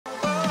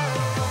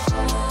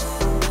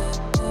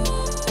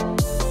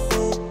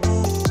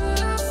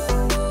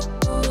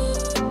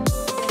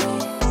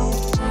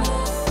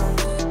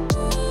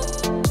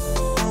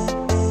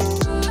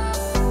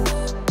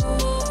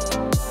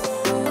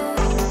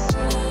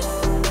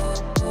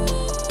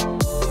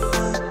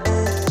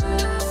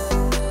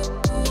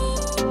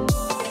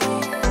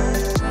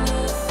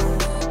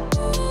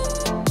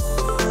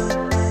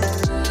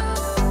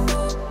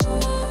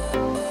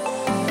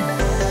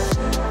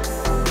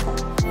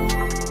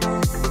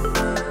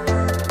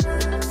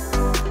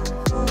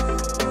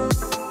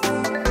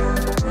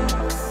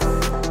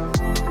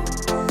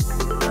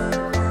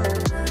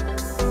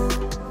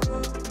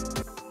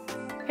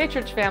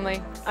church family,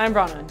 I'm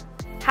Bronwyn.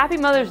 Happy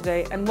Mother's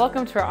Day and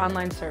welcome to our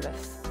online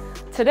service.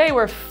 Today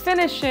we're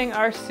finishing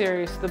our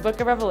series, the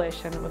book of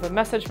Revelation, with a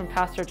message from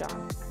Pastor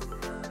John.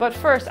 But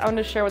first, I want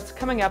to share what's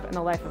coming up in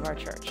the life of our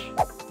church.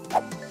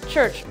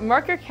 Church,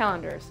 mark your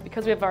calendars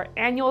because we have our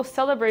annual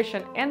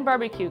celebration and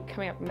barbecue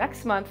coming up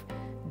next month,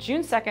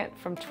 June 2nd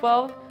from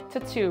 12 to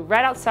 2,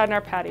 right outside in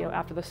our patio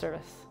after the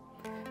service.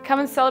 Come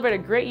and celebrate a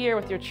great year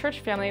with your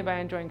church family by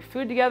enjoying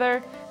food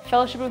together,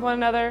 fellowshipping with one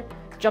another,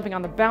 jumping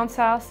on the bounce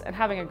house, and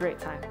having a great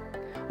time.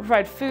 We'll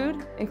provide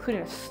food,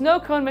 including a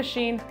snow cone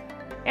machine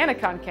and a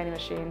cotton candy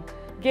machine,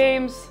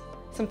 games,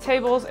 some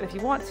tables, and if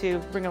you want to,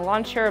 bring a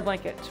lawn chair or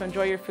blanket to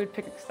enjoy your food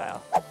picnic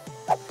style.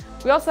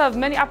 We also have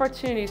many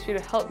opportunities for you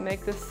to help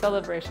make this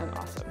celebration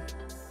awesome.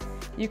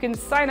 You can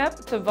sign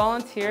up to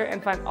volunteer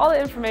and find all the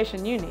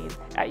information you need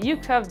at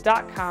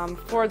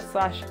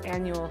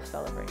ucov.com/annual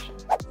celebration.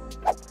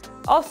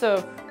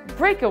 Also,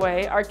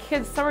 Breakaway, our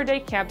kids' summer day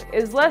camp,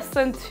 is less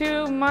than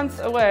 2 months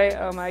away.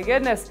 Oh my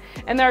goodness.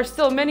 And there are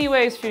still many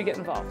ways for you to get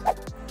involved.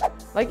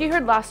 Like you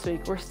heard last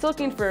week, we're still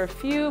looking for a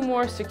few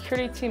more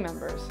security team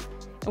members.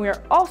 And we are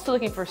also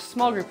looking for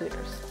small group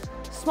leaders.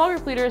 Small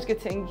group leaders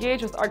get to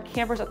engage with our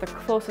campers at the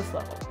closest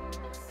level.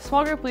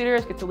 Small group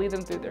leaders get to lead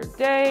them through their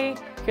day,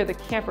 hear the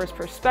campers'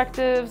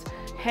 perspectives,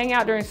 hang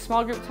out during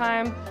small group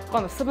time, go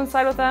on the slip and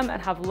slide with them,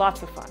 and have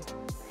lots of fun.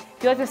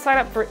 If you'd like to sign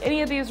up for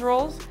any of these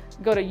roles,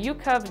 go to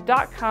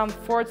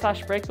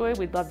ucov.com/breakaway.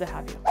 We'd love to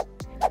have you.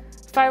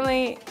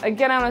 Finally,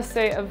 again, I want to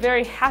say a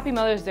very happy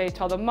Mother's Day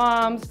to all the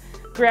moms,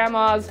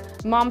 grandmas,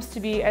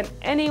 moms-to-be, and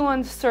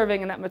anyone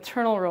serving in that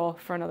maternal role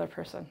for another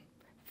person.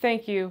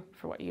 Thank you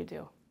for what you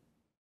do.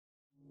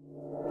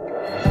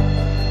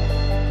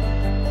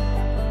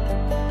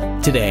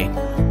 Today,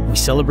 we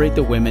celebrate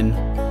the women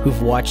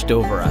who've watched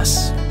over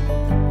us,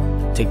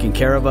 taken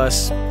care of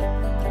us,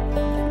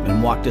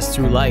 and walked us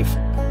through life.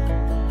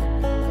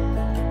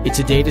 It's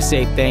a day to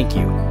say thank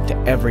you to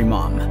every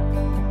mom.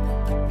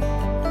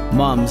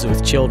 Moms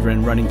with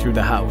children running through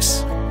the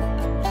house,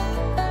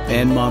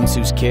 and moms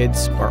whose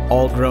kids are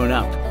all grown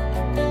up.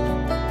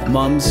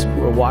 Moms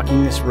who are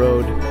walking this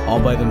road all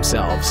by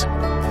themselves.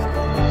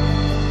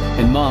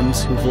 And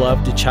moms who've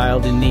loved a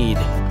child in need.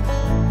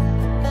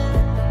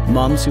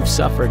 Moms who've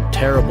suffered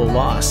terrible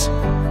loss.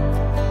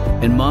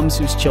 And moms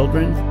whose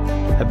children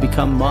have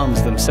become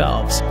moms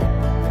themselves.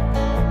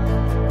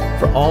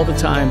 For all the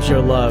times your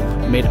love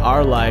made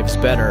our lives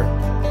better,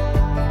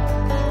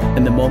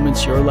 and the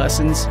moments your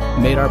lessons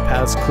made our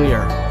paths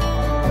clear.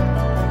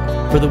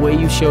 For the way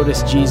you showed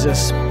us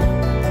Jesus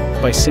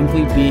by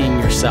simply being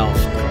yourself.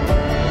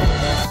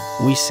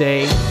 We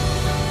say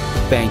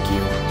thank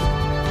you.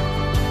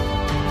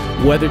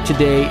 Whether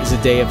today is a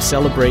day of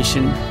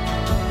celebration,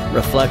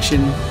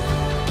 reflection,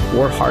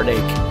 or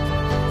heartache,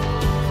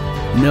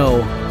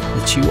 know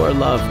that you are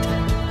loved.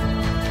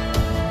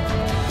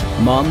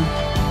 Mom,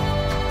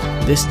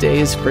 this day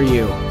is for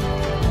you.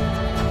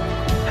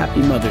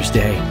 Happy Mother's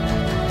Day.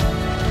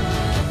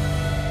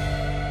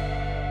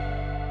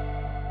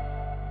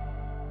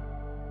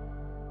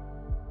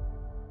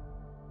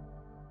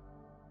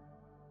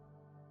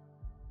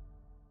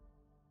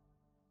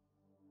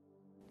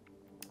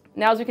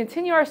 Now, as we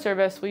continue our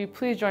service, will you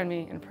please join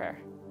me in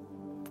prayer?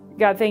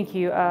 God, thank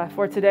you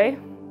for today.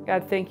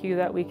 God, thank you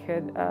that we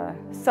could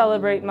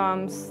celebrate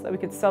moms, that we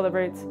could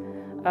celebrate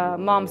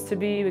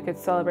moms-to-be, we could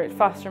celebrate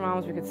foster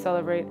moms, we could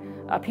celebrate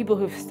people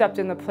who've stepped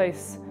in the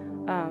place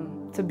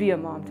to be a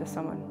mom to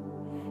someone.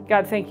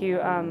 God, thank you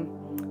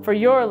for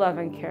your love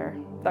and care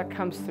that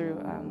comes through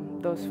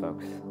those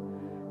folks.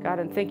 God,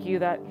 and thank you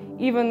that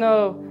even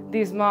though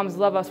these moms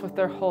love us with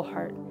their whole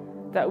heart,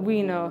 that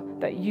we know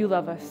that you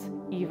love us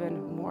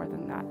even more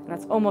than that. And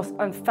that's almost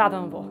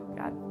unfathomable,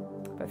 God.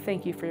 But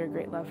thank you for your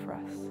great love for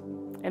us.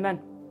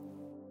 Amen.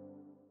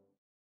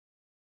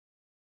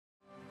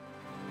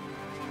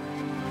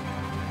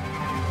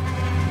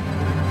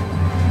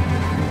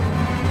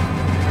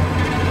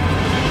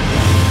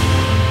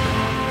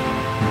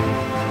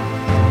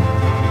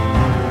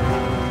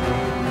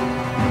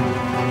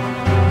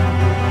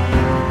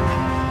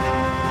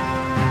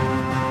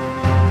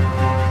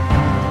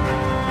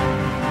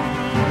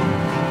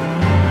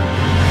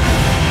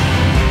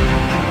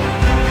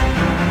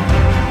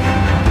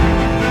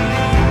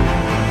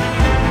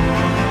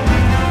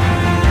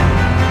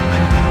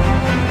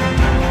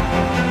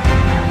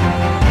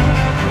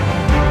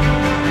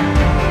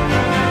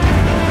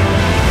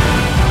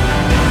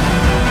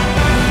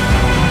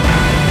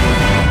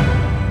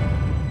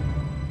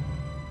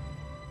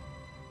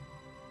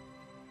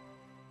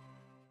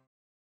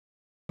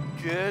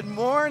 Good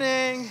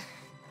morning.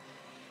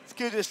 It's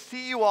good to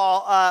see you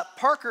all.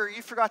 Parker,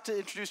 you forgot to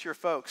introduce your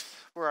folks.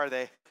 Where are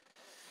they?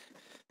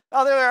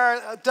 Oh, there they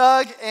are.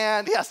 Doug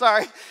and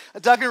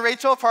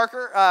Rachel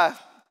Parker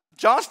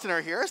Johnston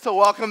are here, so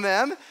welcome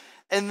them.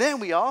 And then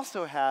we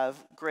also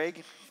have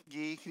Greg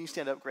Yee. Can you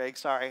stand up, Greg?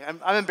 Sorry,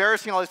 I'm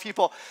embarrassing all these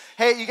people.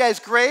 Hey, you guys,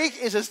 Greg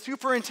is a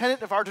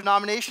superintendent of our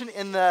denomination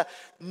in the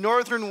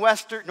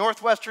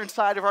northwestern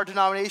side of our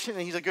denomination,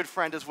 and he's a good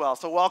friend as well.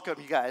 So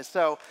welcome, you guys.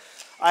 So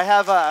I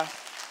have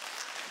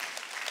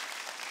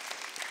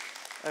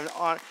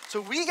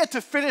So we get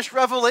to finish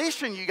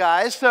Revelation, you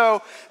guys.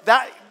 So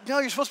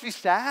you're supposed to be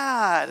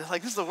sad.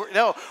 Like, this is the word.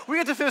 No, we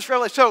get to finish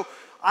Revelation. So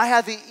I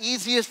had the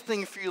easiest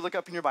thing for you to look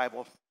up in your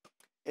Bible.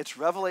 It's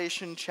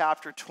Revelation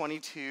chapter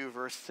 22,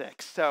 verse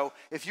 6. So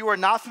if you are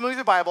not familiar with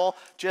the Bible,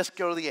 just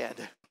go to the end.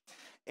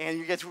 And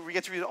we get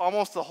to read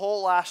almost the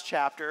whole last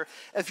chapter.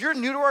 If you're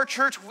new to our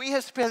church, we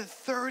have spent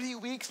 30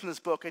 weeks in this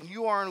book, and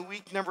you are in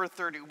week number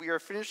 30. We are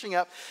finishing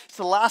up. It's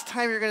the last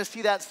time you're going to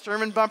see that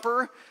sermon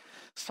bumper.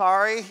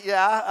 Sorry,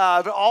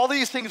 but all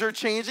these things are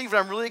changing, but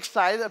I'm really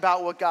excited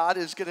about what God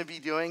is going to be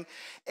doing.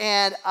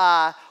 And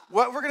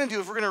what we're going to do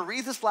is we're going to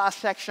read this last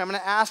section. I'm going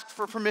to ask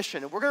for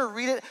permission. We're going to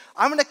read it.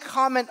 I'm going to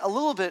comment a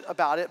little bit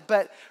about it,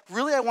 but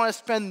really I want to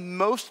spend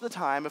most of the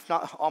time, if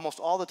not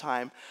almost all the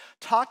time,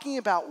 talking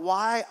about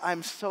why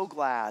I'm so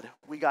glad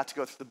we got to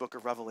go through the book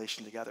of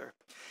Revelation together.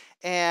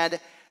 And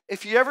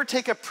if you ever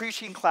take a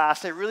preaching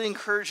class, they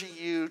encourage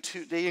you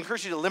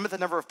to limit the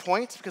number of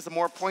points, because the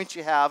more points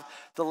you have,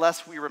 the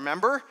less we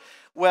remember.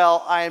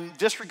 Well, I'm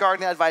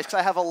disregarding that advice because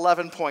I have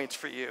 11 points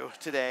for you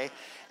today.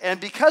 And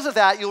because of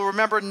that, you'll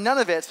remember none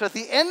of it. So at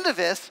the end of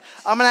this,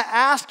 I'm going to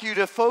ask you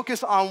to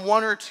focus on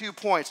 1 or 2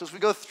 points. So as we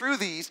go through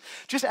these,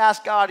 just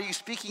ask God, are you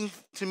speaking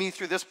to me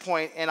through this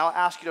point? And I'll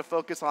ask you to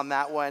focus on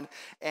that one,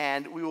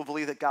 and we will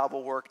believe that God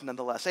will work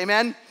nonetheless.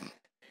 Amen?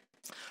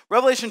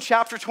 Revelation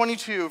chapter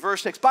 22,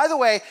 verse 6. By the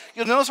way,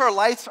 you'll notice our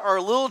lights are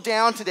a little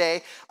down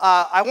today.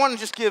 I want to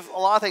just give a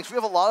lot of thanks. We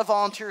have a lot of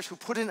volunteers who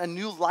put in a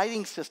new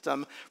lighting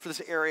system for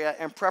this area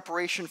in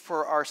preparation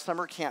for our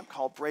summer camp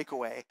called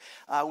Breakaway.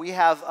 We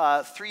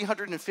have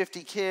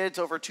 350 kids,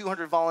 over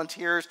 200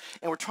 volunteers,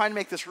 and we're trying to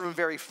make this room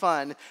very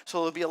fun. So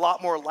there'll be a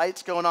lot more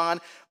lights going on,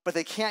 but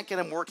they can't get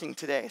them working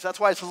today. So that's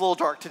why it's a little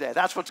dark today.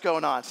 That's what's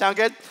going on. Sound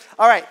good?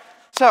 All right.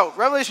 So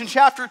Revelation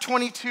chapter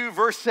 22,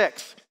 verse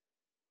 6.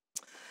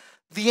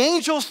 The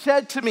angel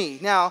said to me,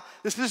 now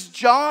this is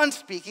John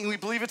speaking, we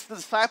believe it's the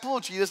disciple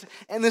of Jesus,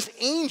 and this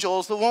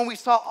angel is the one we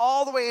saw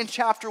all the way in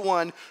chapter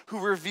 1 who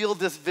revealed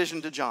this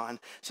vision to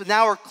John. So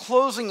now we're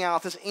closing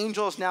out, this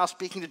angel is now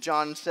speaking to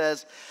John and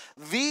says,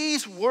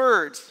 these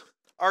words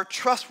are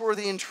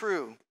trustworthy and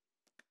true.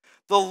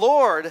 The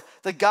Lord,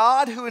 the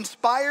God who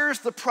inspires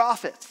the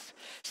prophets,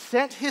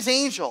 sent his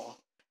angel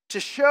to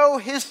show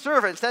his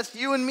servants, that's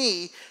you and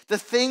me, the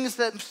things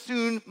that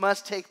soon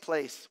must take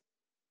place.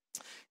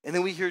 And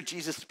then we hear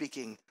Jesus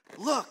speaking,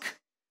 look,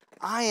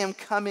 I am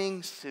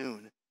coming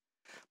soon.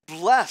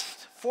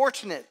 Blessed,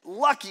 fortunate,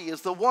 lucky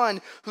is the one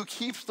who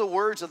keeps the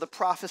words of the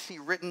prophecy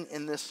written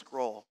in this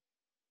scroll.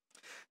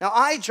 Now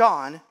I,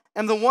 John,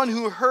 am the one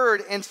who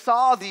heard and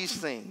saw these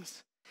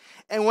things.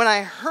 And when I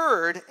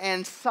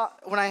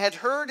had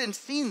heard and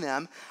seen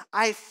them,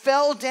 I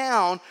fell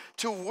down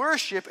to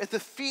worship at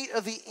the feet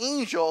of the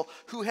angel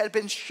who had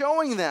been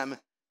showing them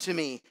to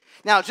me.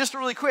 Now, just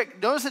really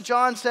quick, notice that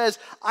John says,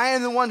 I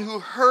am the one who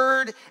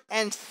heard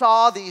and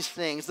saw these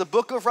things. The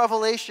book of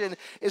Revelation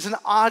is an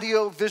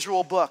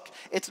audio-visual book.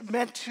 It's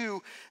meant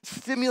to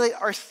stimulate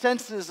our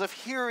senses of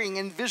hearing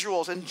and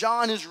visuals, and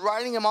John is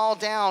writing them all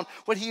down,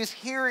 what he is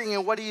hearing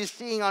and what he is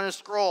seeing on a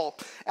scroll.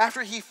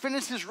 After he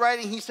finishes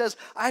writing, he says,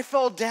 I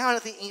fell down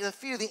at the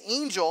feet of the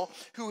angel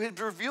who had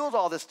revealed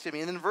all this to me.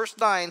 And then in verse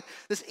 9,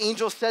 this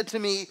angel said to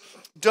me,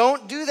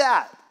 don't do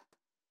that.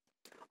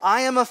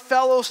 I am a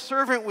fellow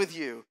servant with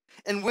you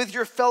and with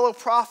your fellow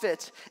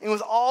prophets and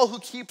with all who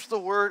keeps the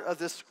word of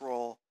this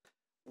scroll.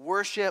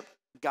 Worship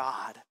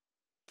God.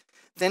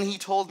 Then he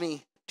told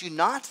me, do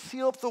not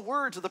seal up the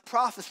words of the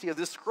prophecy of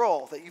this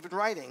scroll that you've been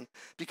writing,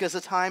 because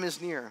the time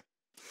is near.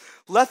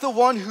 Let the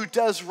one who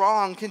does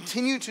wrong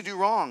continue to do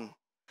wrong.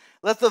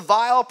 Let the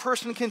vile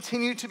person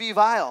continue to be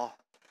vile.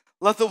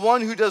 Let the one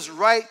who does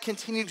right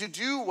continue to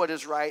do what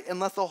is right, and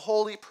let the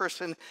holy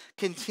person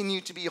continue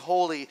to be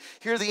holy.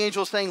 Here the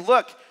angel is saying,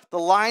 look, the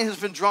line has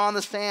been drawn in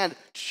the sand.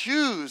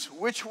 Choose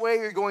which way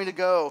you're going to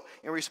go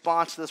in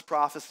response to this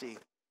prophecy.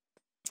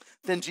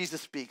 Then Jesus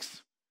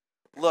speaks,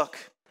 look,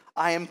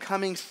 I am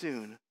coming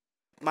soon.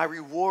 My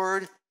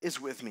reward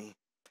is with me,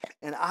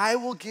 and I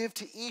will give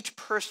to each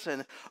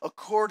person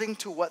according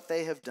to what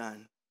they have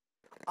done.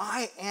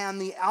 I am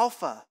the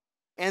Alpha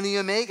and the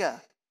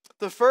Omega,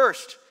 the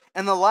first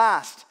and the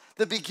last,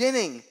 the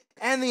beginning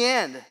and the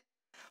end.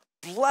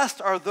 Blessed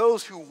are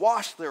those who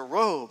wash their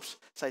robes,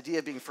 this idea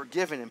of being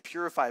forgiven and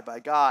purified by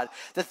God,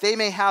 that they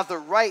may have the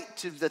right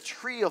to the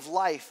tree of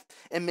life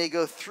and may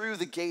go through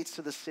the gates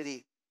of the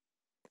city.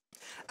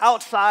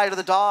 Outside are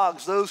the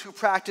dogs, those who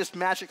practice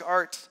magic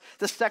arts,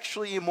 the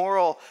sexually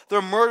immoral,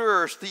 the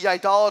murderers, the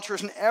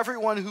idolaters, and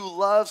everyone who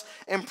loves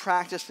and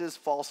practices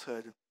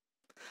falsehood.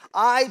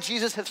 I,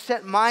 Jesus, have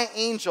sent my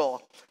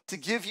angel to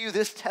give you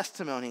this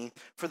testimony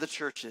for the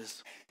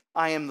churches.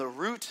 I am the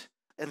root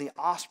and the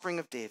offspring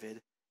of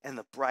David and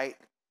the bright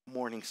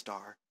morning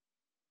star.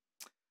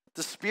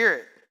 The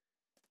Spirit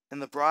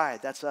and the bride,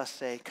 that's us,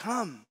 say,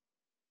 come.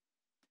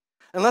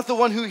 And let the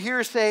one who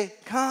hears say,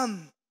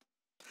 come.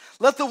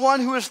 Let the one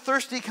who is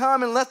thirsty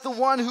come, and let the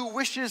one who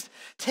wishes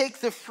take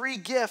the free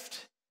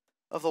gift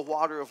of the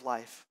water of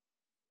life.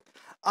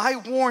 I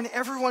warn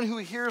everyone who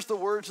hears the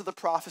words of the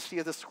prophecy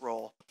of the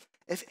scroll.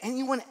 If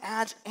anyone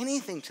adds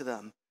anything to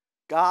them,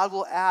 God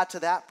will add to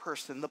that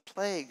person the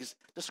plagues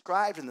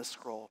described in the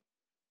scroll.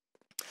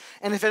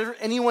 And if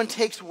anyone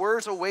takes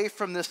words away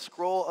from this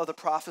scroll of the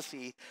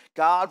prophecy,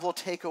 God will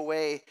take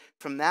away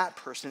from that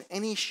person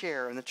any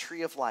share in the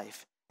tree of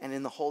life and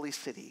in the holy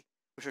city,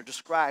 which are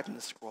described in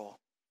the scroll.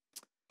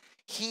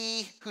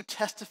 He who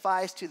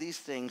testifies to these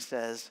things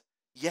says,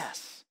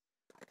 yes,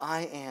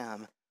 I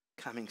am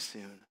coming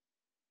soon.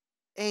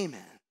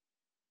 Amen.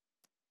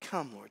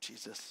 Come, Lord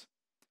Jesus.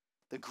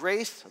 The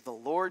grace of the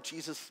Lord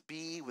Jesus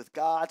be with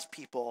God's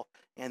people.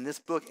 And this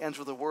book ends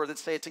with a word.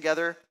 Let's say it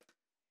together.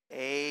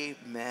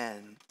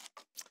 Amen.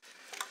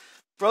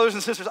 Brothers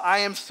and sisters, I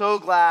am so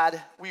glad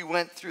we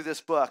went through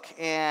this book.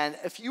 And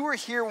if you were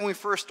here when we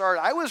first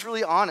started, I was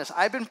really honest.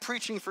 I've been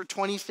preaching for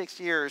 26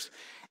 years,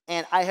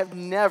 and I have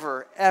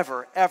never,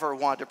 ever, ever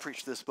wanted to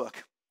preach this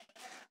book.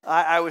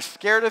 I was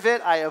scared of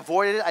it. I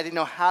avoided it. I didn't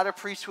know how to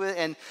preach with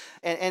it.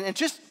 And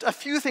just a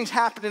few things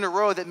happened in a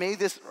row that made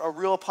this a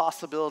real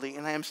possibility.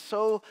 And I am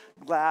so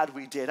glad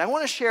we did. I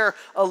want to share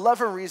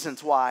 11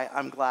 reasons why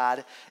I'm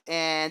glad.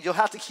 And you'll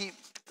have to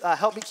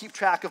help me keep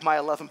track of my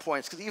 11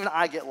 points, because even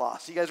I get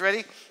lost. You guys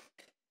ready?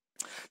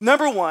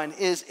 Number one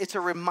is it's a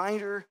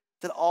reminder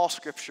that all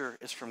Scripture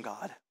is from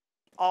God.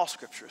 All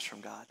Scripture is from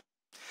God.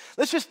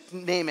 Let's just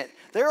name it.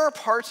 There are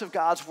parts of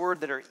God's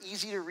Word that are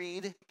easy to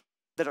read,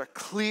 that are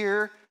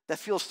clear, that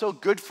feel so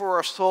good for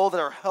our soul, that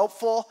are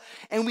helpful.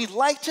 And we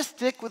like to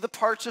stick with the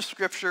parts of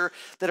Scripture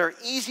that are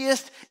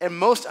easiest and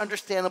most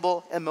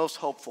understandable and most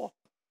hopeful.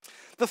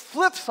 The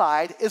flip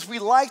side is we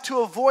like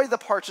to avoid the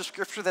parts of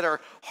Scripture that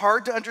are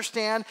hard to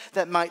understand,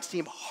 that might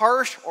seem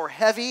harsh or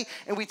heavy,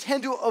 and we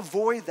tend to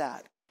avoid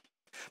that.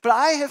 But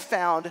I have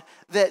found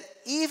that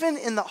even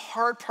in the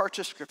hard parts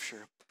of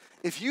Scripture,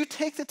 if you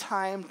take the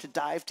time to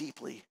dive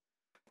deeply,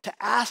 to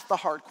ask the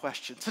hard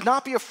questions, to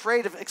not be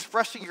afraid of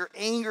expressing your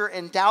anger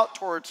and doubt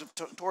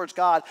towards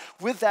God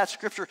with that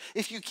Scripture.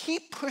 If you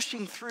keep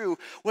pushing through,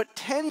 what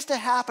tends to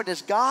happen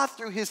is God,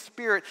 through His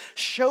Spirit,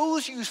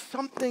 shows you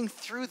something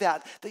through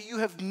that you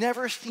have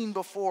never seen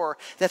before,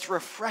 that's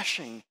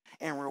refreshing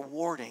and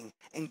rewarding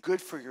and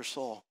good for your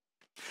soul.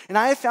 And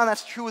I have found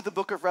that's true with the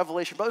book of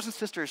Revelation. Brothers and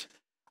sisters,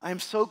 I am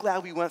so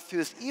glad we went through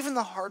this, even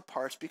the hard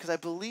parts, because I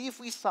believe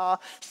we saw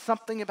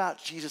something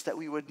about Jesus that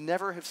we would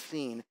never have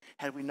seen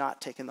had we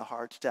not taken the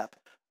hard step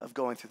of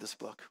going through this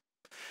book.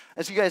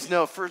 As you guys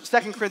know,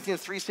 2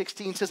 Corinthians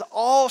 3:16 says,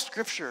 all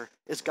Scripture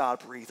is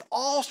God-breathed,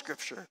 all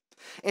Scripture.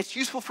 It's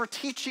useful for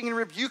teaching and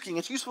rebuking.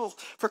 It's useful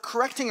for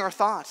correcting our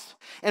thoughts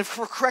and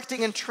for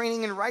correcting and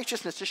training in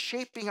righteousness, to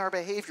shaping our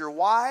behavior.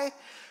 Why?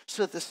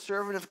 So that the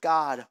servant of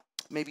God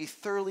may be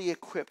thoroughly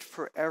equipped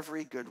for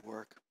every good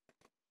work.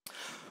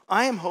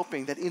 I am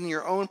hoping that in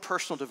your own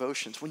personal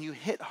devotions, when you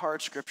hit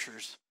hard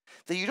Scriptures,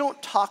 that you don't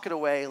talk it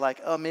away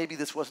like, oh, maybe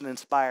this wasn't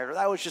inspired, or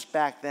that was just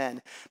back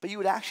then. But you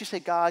would actually say,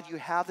 God, you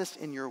have this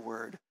in your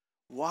word.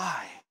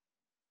 Why?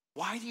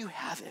 Why do you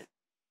have it?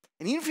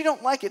 And even if you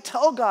don't like it,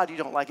 tell God you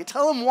don't like it.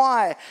 Tell Him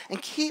why,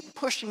 and keep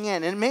pushing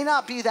in. And it may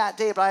not be that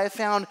day, but I have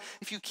found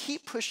if you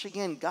keep pushing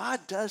in, God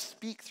does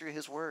speak through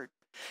His word.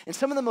 And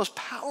some of the most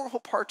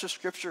powerful parts of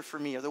Scripture for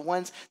me are the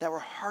ones that were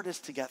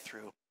hardest to get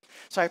through.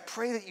 So I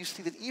pray that you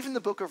see that even the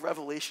book of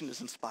Revelation is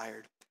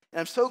inspired. And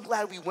I'm so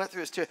glad we went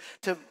through this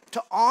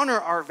to honor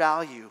our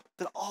value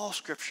that all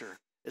Scripture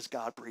is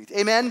God-breathed.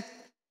 Amen?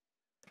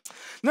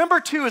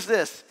 Number two is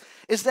this,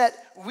 is that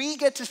we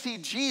get to see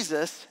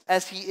Jesus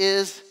as He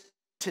is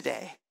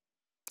today.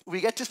 We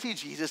get to see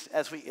Jesus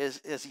as He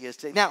is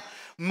today. Now,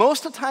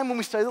 most of the time when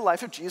we study the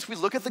life of Jesus, we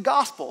look at the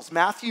Gospels,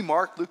 Matthew,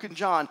 Mark, Luke, and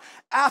John.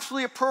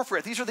 Absolutely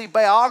appropriate. These are the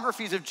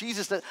biographies of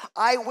Jesus that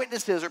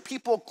eyewitnesses or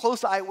people close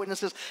to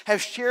eyewitnesses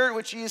have shared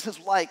what Jesus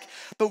is like.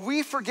 But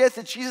we forget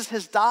that Jesus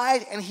has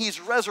died and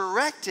He's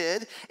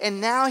resurrected, and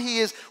now He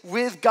is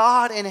with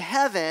God in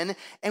heaven,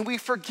 and we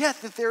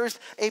forget that there is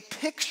a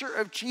picture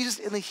of Jesus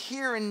in the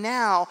here and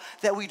now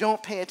that we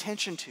don't pay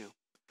attention to.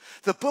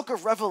 The book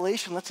of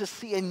Revelation lets us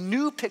see a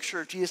new picture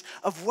of Jesus,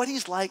 of what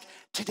He's like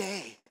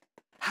today,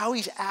 how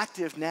He's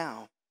active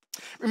now.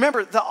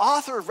 Remember, the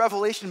author of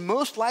Revelation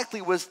most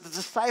likely was the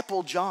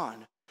disciple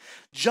John.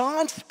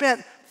 John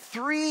spent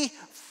 3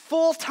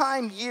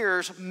 full-time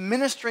years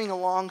ministering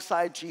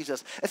alongside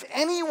Jesus. If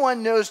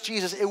anyone knows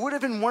Jesus, it would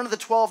have been one of the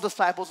 12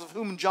 disciples, of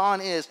whom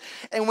John is.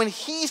 And when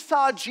he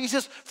saw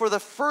Jesus for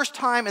the first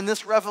time in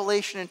this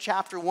Revelation in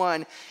chapter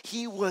 1,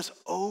 he was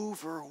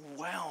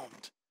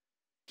overwhelmed.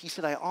 He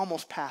said, I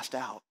almost passed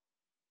out.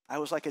 I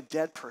was like a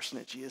dead person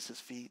at Jesus'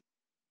 feet.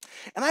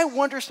 And I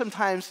wonder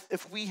sometimes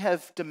if we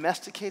have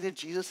domesticated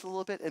Jesus a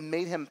little bit and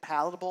made Him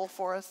palatable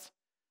for us.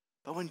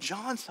 But when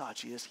John saw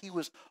Jesus, he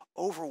was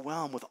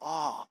overwhelmed with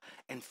awe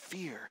and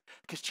fear,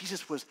 because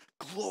Jesus was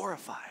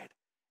glorified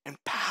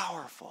and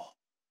powerful.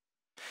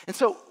 And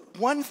so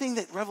one thing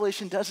that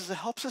Revelation does is it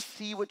helps us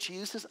see what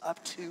Jesus is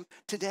up to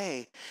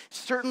today.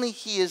 Certainly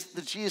He is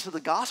the Jesus of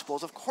the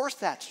Gospels. Of course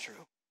that's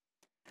true.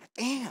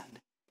 And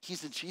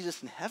He's the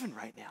Jesus in heaven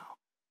right now.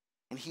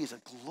 And He is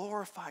a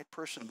glorified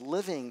person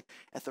living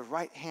at the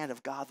right hand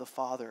of God the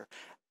Father,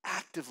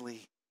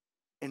 actively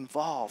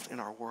involved in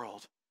our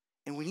world.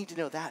 And we need to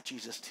know that,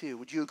 Jesus, too.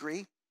 Would you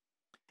agree?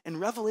 And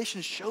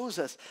Revelation shows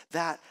us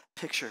that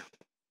picture.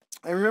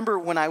 I remember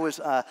when I was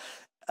a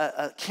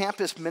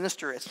campus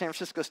minister at San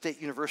Francisco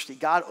State University,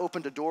 God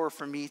opened a door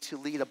for me to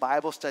lead a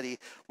Bible study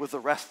with the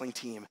wrestling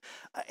team.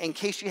 In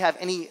case you have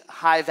any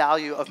high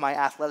value of my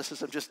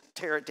athleticism, just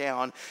tear it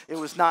down. It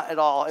was not at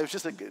all. It was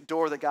just a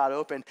door that God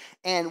opened.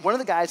 And one of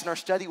the guys in our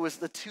study was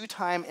the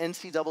two-time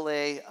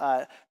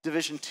NCAA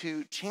Division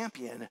II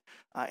champion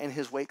in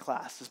his weight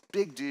class, this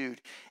big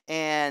dude.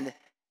 And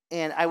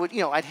I would,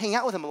 I'd hang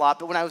out with him a lot,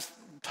 but when I was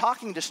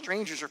talking to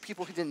strangers or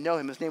people who didn't know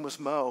him, his name was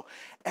Mo,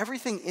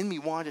 everything in me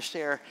wanted to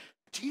share,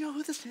 do you know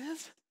who this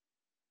is?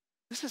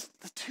 This is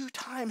the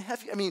two-time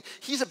heavy. I mean,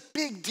 he's a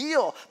big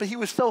deal, but he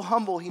was so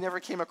humble, he never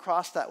came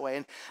across that way.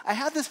 And I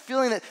had this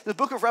feeling that the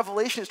book of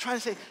Revelation is trying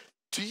to say,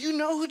 do you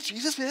know who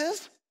Jesus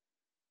is?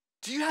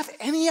 Do you have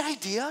any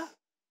idea?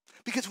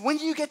 Because when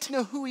you get to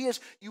know who he is,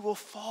 you will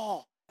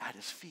fall at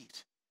his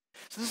feet.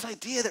 So this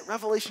idea that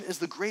Revelation is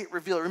the great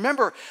revealer.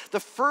 Remember, the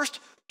first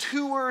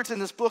two words in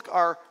this book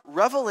are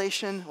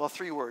revelation, well,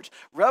 three words.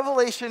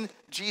 Revelation,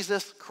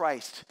 Jesus,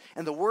 Christ.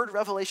 And the word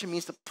revelation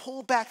means to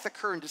pull back the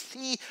curtain, to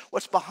see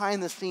what's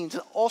behind the scenes.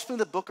 And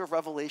ultimately, the book of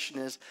Revelation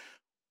is,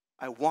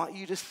 I want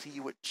you to see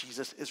what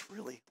Jesus is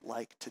really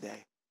like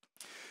today.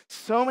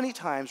 So many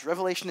times,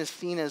 Revelation is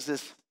seen as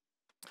this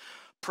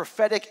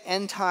prophetic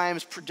end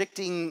times,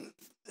 predicting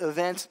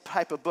events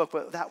type of book,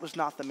 but that was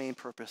not the main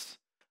purpose.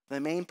 The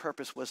main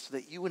purpose was so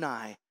that you and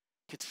I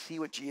could see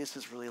what Jesus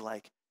is really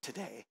like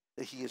today,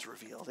 that he is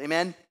revealed.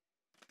 Amen?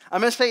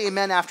 I'm going to say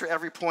amen after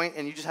every point,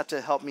 and you just have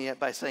to help me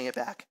by saying it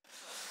back.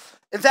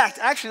 In fact,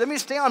 actually, let me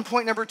stay on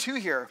point number 2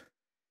 here.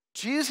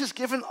 Jesus is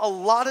given a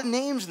lot of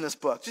names in this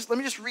book. Let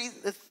me read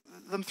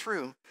them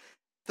through.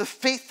 The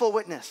faithful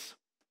witness,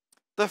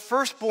 the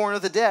firstborn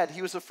of the dead.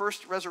 He was the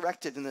first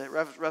resurrected in the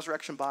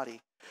resurrection body.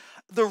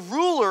 The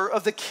ruler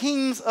of the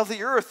kings of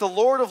the earth, the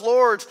Lord of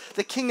lords,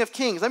 the King of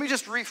kings. Let me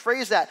just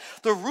rephrase that.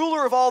 The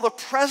ruler of all the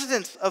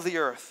presidents of the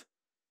earth,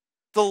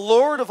 the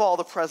Lord of all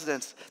the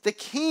presidents, the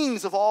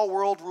kings of all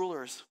world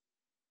rulers.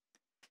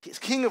 He's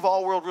king of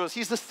all world rulers.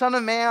 He's the Son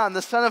of Man,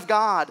 the Son of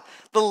God,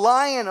 the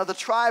Lion of the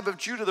tribe of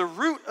Judah, the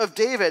Root of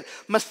David,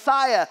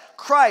 Messiah,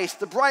 Christ,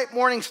 the bright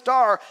morning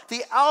star,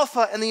 the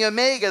Alpha and the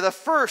Omega, the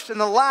first and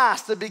the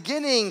last, the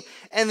beginning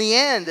and the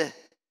end.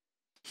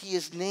 He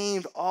is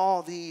named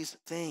all these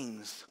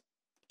things.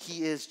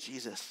 He is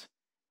Jesus.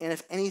 And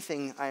if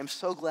anything, I am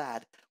so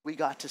glad we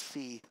got to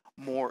see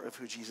more of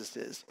who Jesus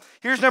is.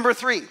 Here's number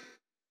 3.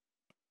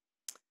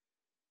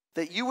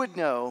 That you would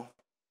know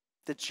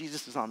that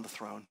Jesus is on the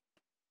throne.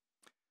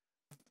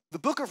 The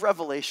book of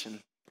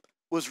Revelation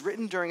was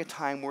written during a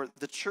time where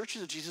the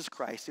churches of Jesus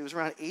Christ, it was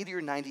around 80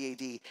 or 90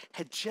 AD,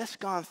 had just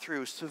gone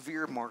through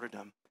severe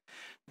martyrdom.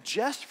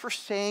 Just for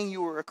saying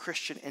you were a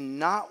Christian and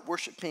not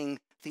worshiping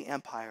the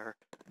empire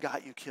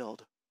got you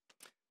killed.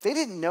 They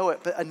didn't know it,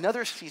 but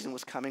another season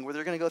was coming where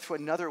they're going to go through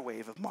another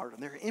wave of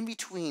martyrdom. They're in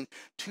between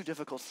 2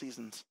 difficult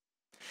seasons.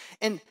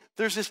 And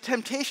there's this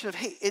temptation of,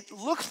 hey, it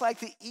looks like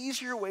the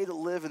easier way to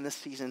live in this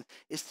season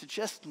is to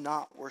just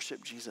not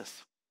worship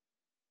Jesus.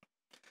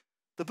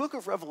 The book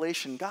of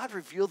Revelation, God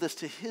revealed this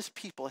to his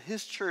people,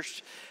 his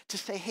church, to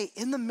say, hey,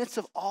 in the midst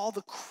of all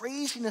the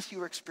craziness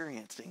you are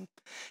experiencing,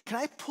 can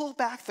I pull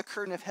back the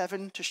curtain of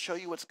heaven to show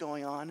you what's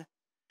going on?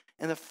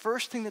 And the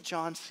first thing that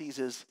John sees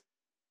is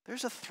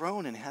there's a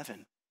throne in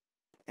heaven,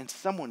 and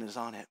someone is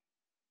on it.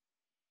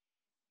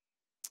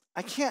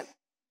 I can't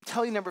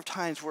tell you a number of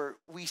times where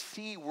we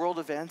see world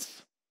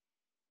events,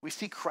 we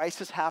see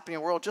crisis happening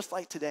in the world just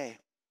like today.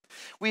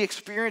 We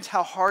experience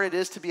how hard it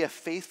is to be a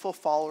faithful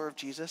follower of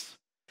Jesus.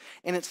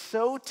 And it's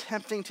so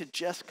tempting to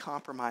just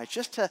compromise,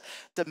 just to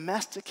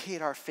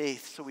domesticate our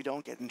faith so we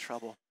don't get in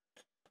trouble.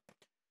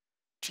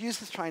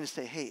 Jesus is trying to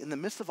say, hey, in the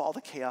midst of all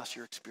the chaos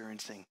you're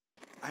experiencing,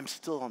 I'm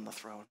still on the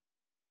throne.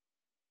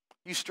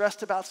 You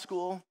stressed about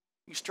school?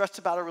 You stressed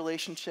about a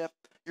relationship?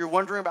 You're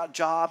wondering about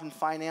job and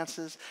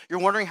finances? You're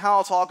wondering how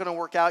it's all going to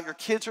work out? Your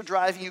kids are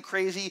driving you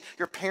crazy?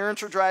 Your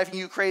parents are driving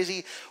you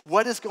crazy?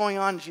 What is going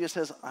on? Jesus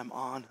says, I'm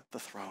on the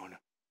throne.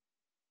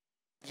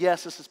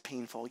 Yes, this is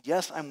painful.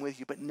 Yes, I'm with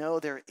you. But no,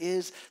 there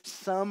is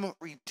some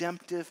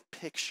redemptive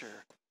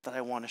picture that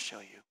I want to show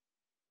you.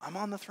 I'm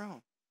on the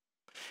throne.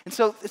 And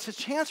so it's a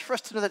chance for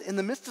us to know that in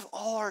the midst of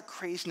all our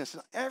craziness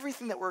and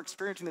everything that we're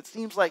experiencing that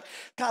seems like,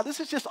 God,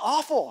 this is just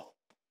awful.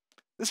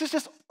 This is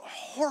just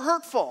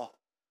hurtful.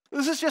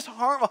 This is just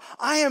horrible.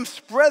 I am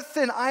spread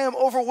thin. I am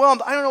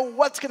overwhelmed. I don't know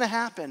what's going to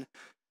happen.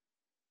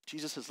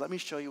 Jesus says, let me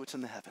show you what's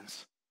in the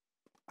heavens.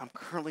 I'm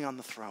currently on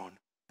the throne,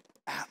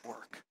 at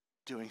work,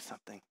 doing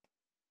something.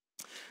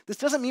 This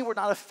doesn't mean we're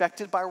not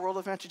affected by world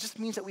events. It just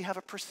means that we have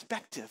a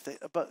perspective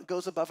that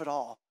goes above it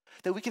all.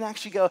 That we can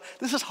actually go,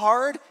 this is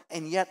hard,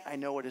 and yet I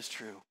know what is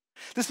true.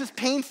 This is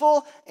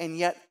painful, and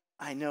yet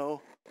I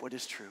know what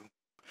is true.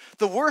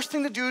 The worst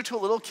thing to do to a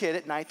little kid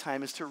at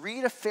nighttime is to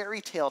read a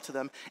fairy tale to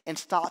them and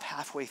stop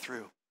halfway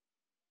through.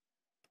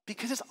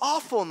 Because it's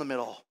awful in the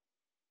middle.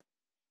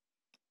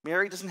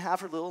 Mary doesn't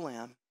have her little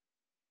lamb.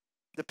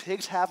 The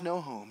pigs have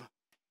no home.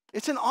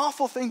 It's an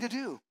awful thing to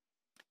do.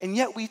 And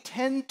yet we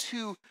tend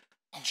to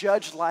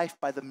judge life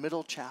by the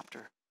middle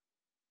chapter.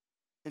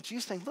 And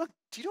Jesus is saying, look,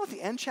 do you know what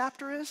the end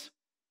chapter is?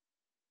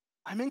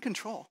 I'm in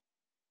control.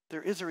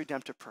 There is a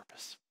redemptive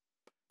purpose.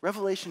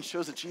 Revelation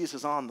shows that Jesus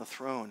is on the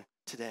throne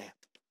today.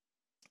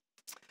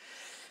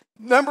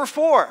 Number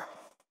 4,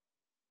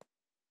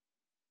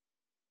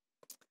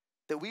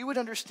 that we would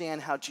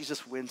understand how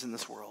Jesus wins in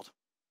this world.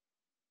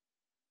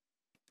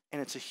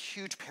 And it's a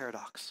huge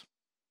paradox.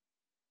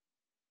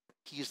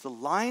 He is the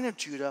Lion of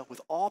Judah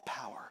with all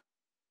power,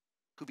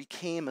 who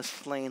became a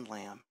slain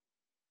lamb.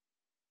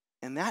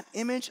 And that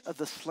image of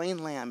the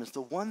slain lamb is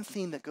the one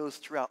theme that goes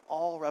throughout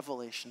all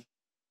Revelation.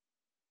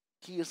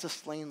 He is the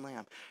slain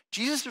lamb.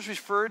 Jesus is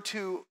referred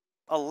to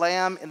a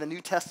lamb in the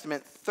New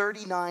Testament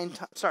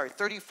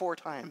 34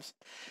 times.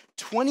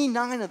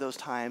 29 of those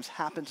times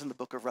happens in the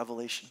book of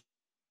Revelation.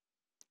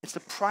 It's the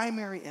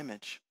primary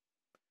image.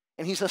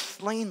 And he's a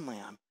slain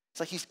lamb. It's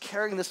like he's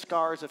carrying the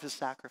scars of his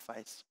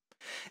sacrifice.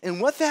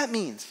 And what that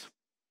means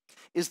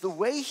is the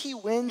way he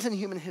wins in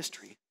human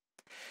history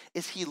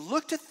is he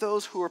looked at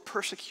those who were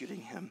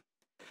persecuting him,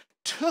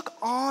 took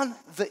on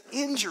the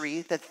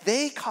injury that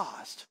they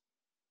caused,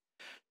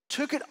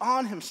 took it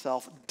on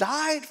himself,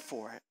 died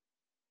for it,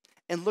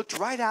 and looked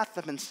right at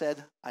them and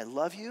said, I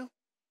love you,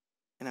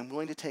 and I'm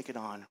willing to take it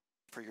on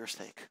for your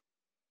sake.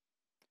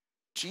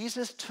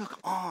 Jesus took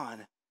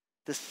on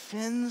the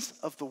sins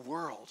of the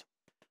world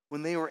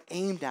when they were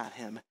aimed at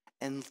him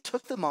and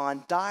took them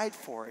on, died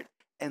for it,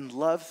 and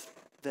loved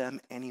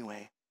them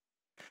anyway.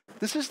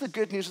 This is the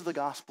good news of the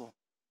gospel,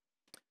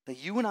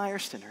 that you and I are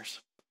sinners,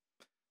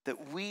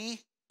 that we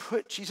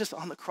put Jesus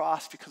on the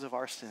cross because of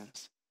our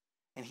sins,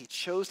 and he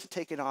chose to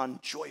take it on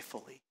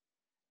joyfully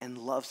and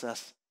loves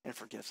us and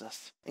forgives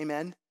us.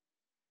 Amen?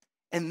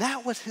 And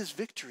that was his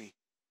victory.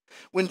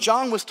 When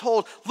John was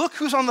told, look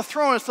who's on the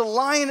throne, it's the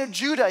Lion of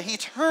Judah, he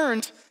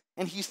turns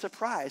and he's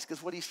surprised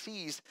because what he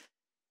sees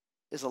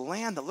is a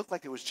lamb that looked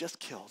like it was just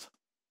killed.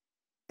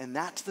 And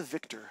that's the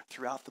victor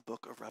throughout the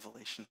book of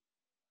Revelation.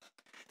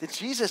 That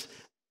Jesus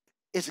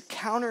is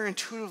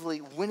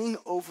counterintuitively winning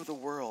over the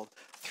world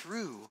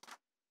through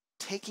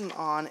taking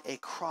on a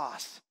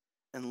cross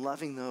and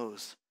loving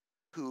those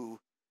who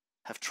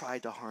have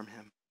tried to harm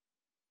him.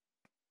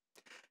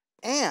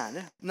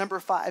 And number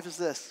 5 is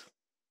this,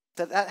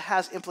 that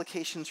has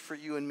implications for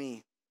you and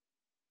me.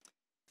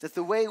 That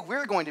the way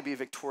we're going to be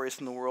victorious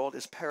in the world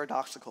is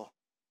paradoxical.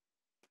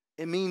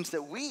 It means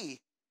that we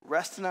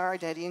rest in our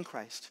identity in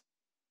Christ.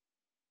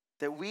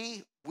 That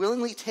we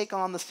willingly take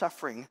on the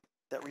suffering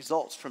that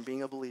results from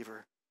being a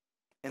believer.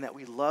 And that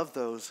we love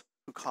those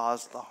who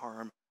cause the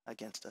harm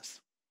against us.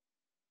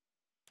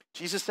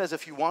 Jesus says,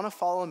 if you want to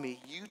follow me,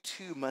 you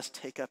too must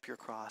take up your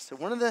cross. And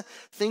one of the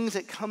things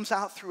that comes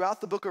out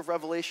throughout the book of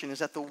Revelation is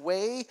that the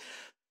way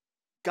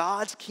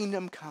God's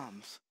kingdom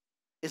comes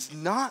is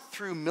not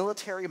through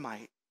military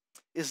might,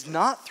 is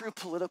not through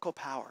political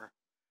power,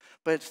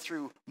 but it's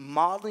through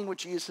modeling what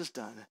Jesus has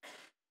done,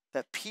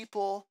 that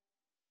people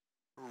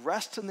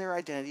rest in their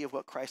identity of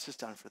what Christ has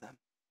done for them,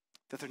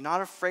 that they're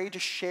not afraid to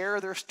share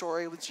their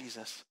story with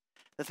Jesus,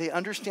 that they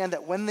understand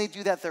that when they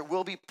do that, there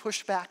will be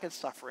pushback and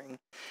suffering,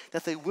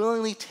 that they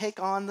willingly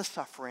take on the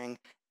suffering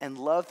and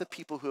love the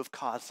people who have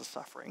caused the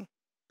suffering.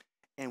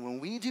 And when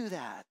we do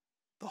that,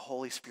 the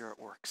Holy Spirit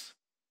works.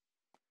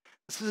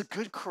 This is a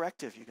good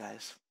corrective, you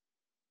guys.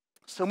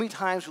 So many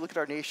times we look at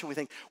our nation, we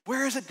think,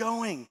 where is it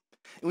going?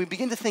 And we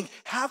begin to think,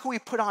 how can we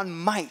put on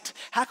might?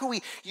 How can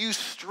we use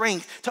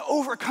strength to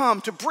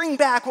overcome, to bring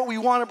back what we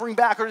want to bring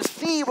back, or to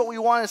see what we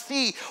want to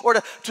see, or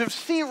to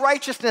see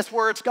righteousness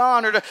where it's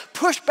gone, or to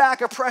push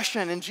back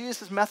oppression? And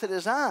Jesus' method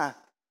is,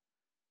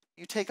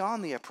 you take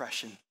on the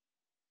oppression,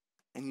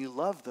 and you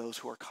love those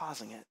who are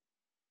causing it,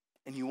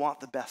 and you want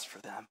the best for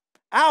them.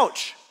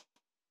 Ouch!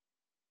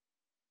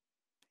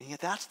 And yet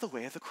that's the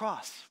way of the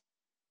cross.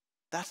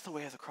 That's the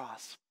way of the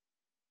cross.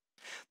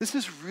 This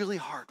is really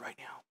hard right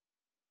now.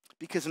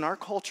 Because in our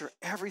culture,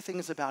 everything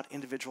is about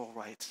individual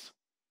rights,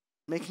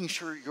 making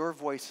sure your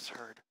voice is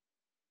heard.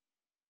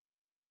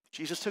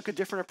 Jesus took a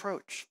different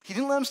approach. He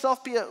didn't let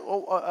himself be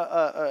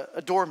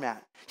a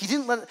doormat. He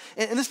didn't let,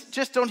 and this,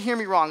 just don't hear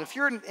me wrong. If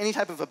you're in any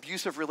type of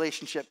abusive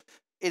relationship,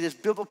 it is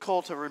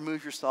biblical to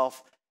remove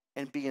yourself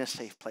and be in a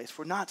safe place.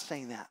 We're not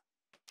saying that.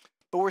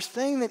 But we're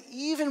saying that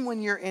even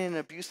when you're in an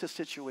abusive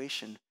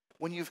situation,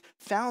 when you've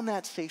found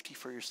that safety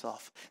for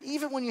yourself,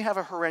 even when you have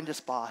a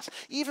horrendous boss,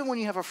 even when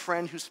you have a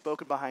friend who's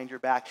spoken behind your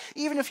back,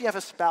 even if you have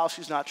a spouse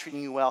who's not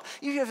treating you well,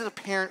 even if you have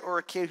a parent or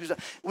a kid who's,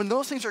 when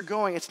those things are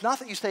going, it's not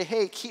that you say,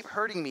 hey, keep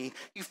hurting me.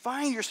 You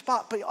find your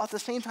spot, but at the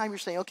same time, you're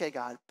saying, okay,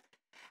 God,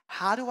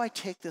 how do I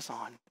take this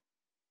on?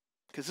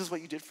 Because this is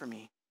what you did for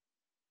me.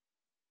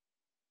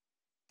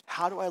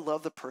 How do I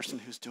love the person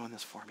who's doing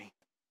this for me?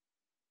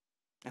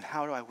 And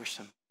how do I wish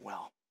them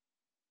well?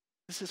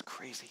 This is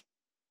crazy.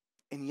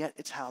 And yet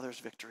it's how there's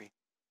victory.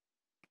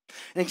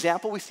 An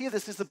example we see of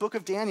this is the book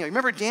of Daniel.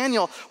 Remember,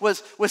 Daniel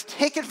was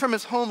taken from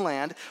his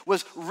homeland,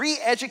 was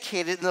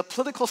re-educated in the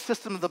political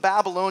system of the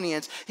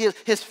Babylonians.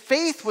 His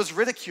faith was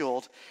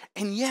ridiculed,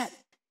 and yet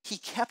he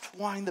kept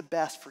wanting the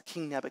best for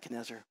King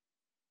Nebuchadnezzar,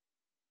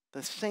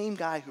 the same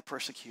guy who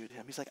persecuted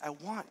him. He's like, I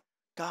want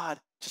God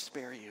to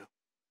spare you.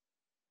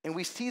 And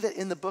we see that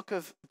in the book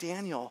of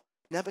Daniel,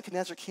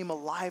 Nebuchadnezzar came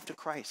alive to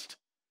Christ.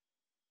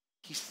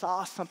 He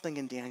saw something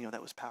in Daniel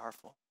that was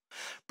powerful.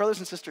 Brothers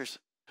and sisters,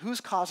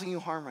 who's causing you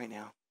harm right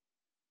now?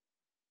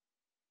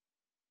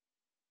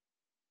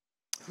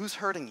 Who's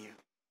hurting you?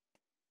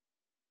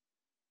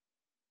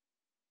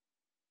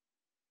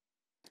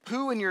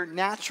 Who in your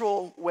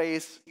natural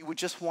ways you would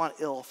just want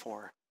ill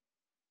for?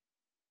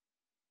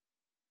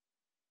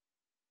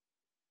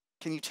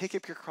 Can you take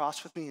up your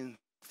cross with me and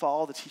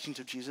follow the teachings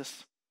of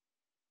Jesus?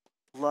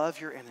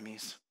 Love your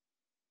enemies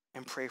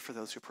and pray for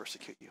those who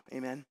persecute you.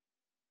 Amen?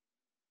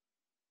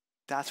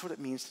 That's what it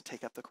means to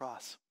take up the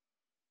cross.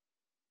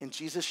 And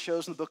Jesus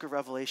shows in the book of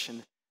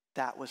Revelation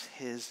that was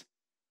his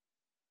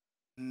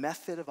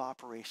method of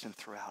operation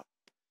throughout.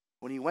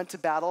 When he went to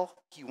battle,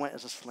 he went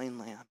as a slain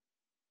lamb.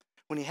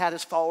 When he had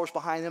his followers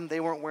behind him, they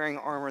weren't wearing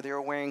armor, they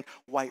were wearing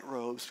white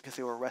robes because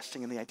they were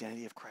resting in the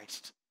identity of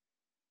Christ.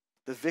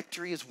 The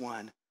victory is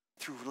won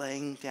through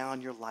laying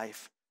down your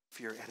life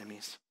for your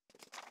enemies.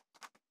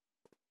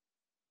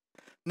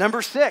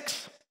 Number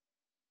 6.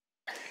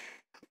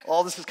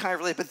 All this is kind of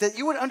related, but that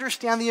you would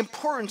understand the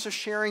importance of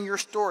sharing your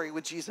story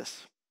with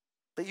Jesus.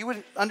 That you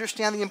would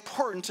understand the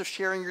importance of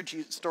sharing your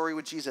story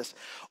with Jesus.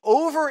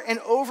 Over and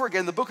over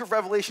again, the book of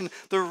Revelation,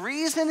 the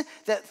reason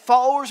that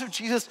followers of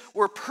Jesus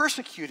were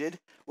persecuted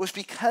was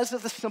because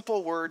of the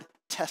simple word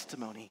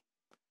testimony.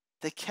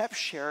 They kept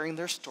sharing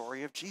their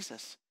story of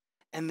Jesus,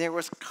 and there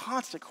was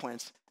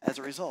consequence as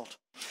a result.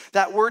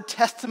 That word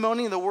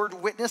testimony and the word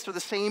witness are the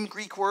same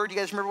Greek word. You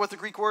guys remember what the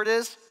Greek word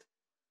is?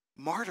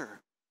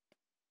 Martyr.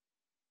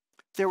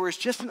 There was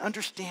just an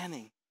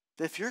understanding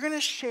that if you're going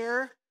to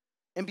share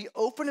and be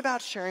open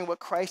about sharing what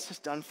Christ has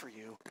done for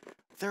you,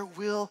 there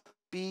will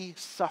be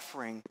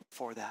suffering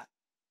for that.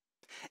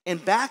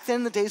 And back then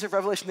in the days of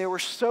Revelation, they were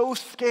so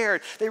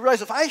scared. They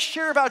realized if I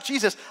share about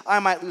Jesus, I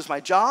might lose my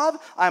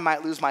job, I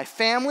might lose my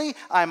family,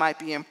 I might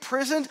be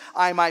imprisoned,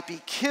 I might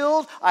be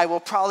killed, I will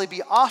probably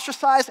be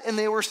ostracized, and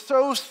they were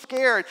so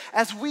scared,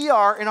 as we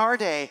are in our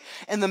day.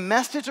 And the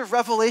message of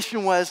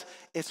Revelation was,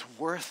 it's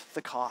worth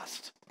the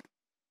cost.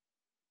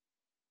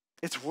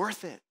 It's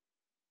worth it.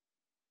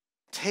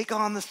 Take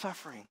on the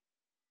suffering.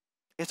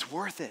 It's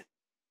worth it.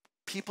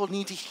 People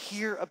need to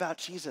hear about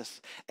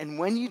Jesus. And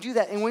when you do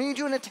that, and when you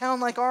do it in a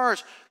town like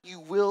ours, you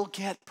will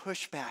get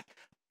pushback,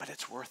 but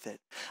it's worth it.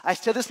 I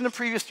said this in a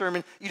previous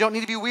sermon, you don't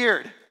need to be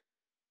weird.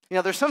 You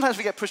know, there's sometimes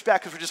we get pushback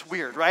because we're just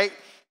weird, right?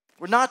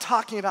 We're not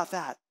talking about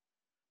that.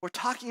 We're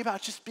talking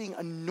about just being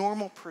a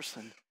normal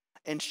person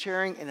and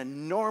sharing in a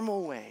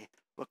normal way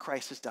what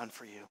Christ has done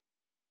for you.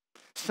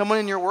 Someone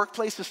in your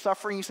workplace is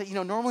suffering, you say, you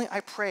know, normally I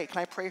pray.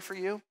 Can I pray for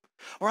you?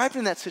 Or I've been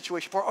in that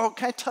situation before. Oh,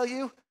 can I tell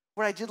you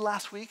what I did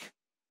last week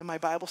in my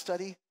Bible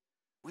study?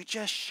 We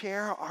just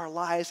share our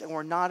lives and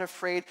we're not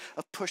afraid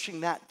of pushing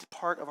that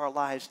part of our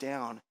lives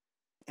down.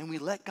 And we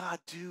let God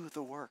do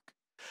the work.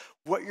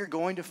 What you're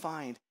going to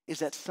find is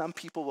that some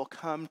people will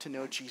come to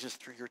know Jesus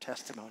through your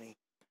testimony.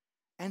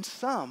 And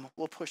some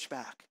will push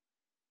back.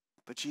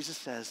 But Jesus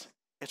says,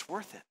 it's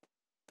worth it.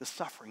 The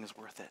suffering is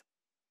worth it.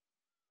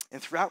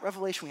 And throughout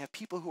Revelation, we have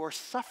people who are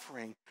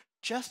suffering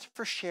just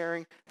for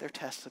sharing their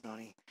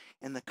testimony.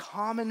 And the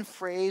common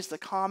phrase, the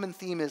common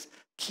theme is,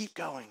 keep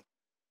going.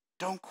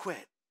 Don't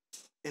quit.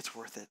 It's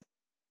worth it.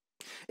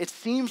 It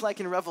seems like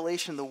in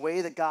Revelation, the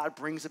way that God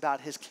brings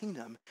about his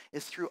kingdom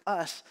is through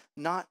us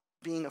not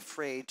being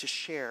afraid to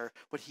share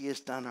what he has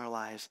done in our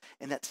lives.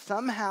 And that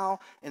somehow,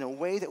 in a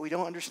way that we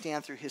don't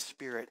understand through his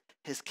Spirit,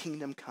 his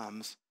kingdom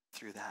comes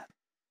through that.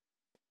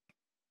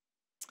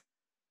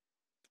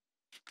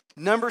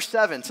 Number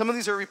 7. Some of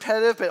these are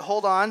repetitive, but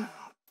hold on.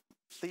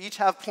 They each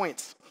have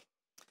points.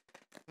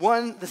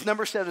 One, this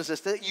number 7 is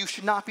this, that you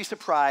should not be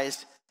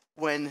surprised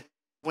when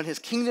his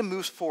kingdom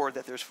moves forward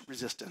that there's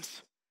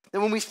resistance. That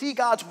when we see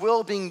God's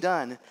will being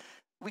done,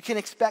 we can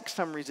expect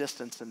some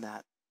resistance in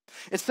that.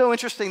 It's so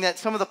interesting that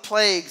some of the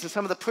plagues and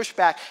some of the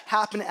pushback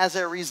happen as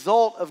a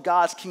result of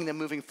God's kingdom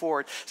moving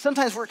forward.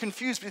 Sometimes we're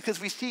confused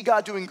because we see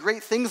God doing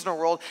great things in our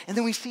world, and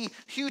then we see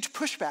huge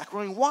pushback.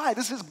 We're going, why?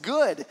 This is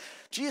good.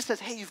 Jesus says,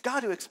 hey, you've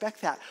got to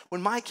expect that.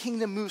 When my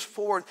kingdom moves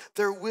forward,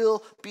 there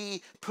will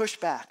be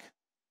pushback.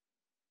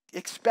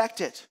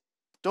 Expect it.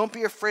 Don't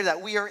be afraid of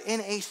that. We are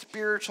in a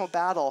spiritual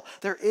battle.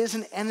 There is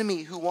an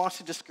enemy who wants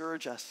to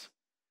discourage us.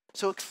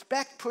 So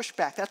expect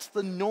pushback. That's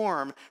the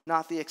norm,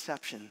 not the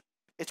exception.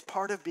 It's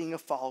part of being a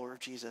follower of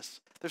Jesus.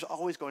 There's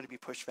always going to be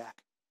pushback.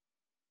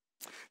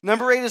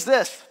 Number 8 is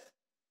this.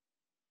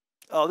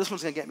 Oh, this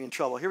one's going to get me in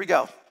trouble. Here we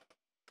go.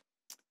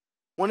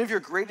 One of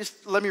your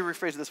greatest, let me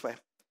rephrase it this way.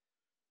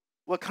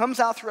 What comes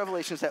out through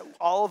Revelation is that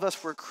all of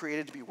us were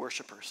created to be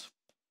worshipers.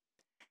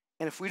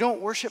 And if we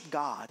don't worship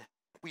God,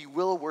 we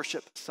will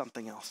worship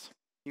something else.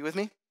 You with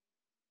me?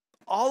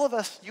 All of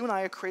us, you and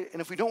I are created,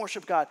 and if we don't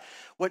worship God,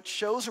 what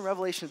shows in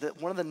Revelation is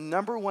that one of the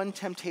number one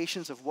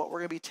temptations of what we're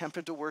going to be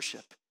tempted to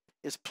worship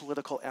is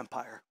political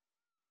empire.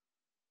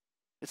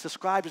 It's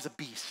described as a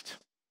beast.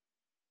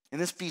 And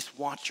this beast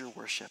wants your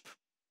worship.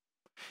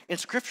 In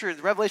Scripture,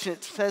 the Revelation,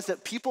 it says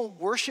that people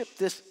worship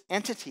this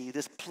entity,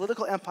 this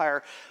political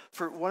empire,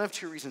 for one of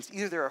two reasons.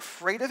 Either they're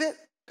afraid of it,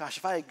 gosh,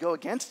 if I go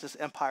against this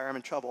empire, I'm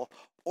in trouble,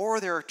 or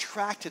they're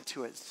attracted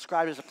to it. It's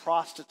described as a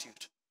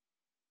prostitute.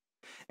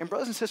 And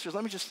brothers and sisters,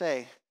 let me just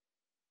say,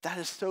 that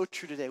is so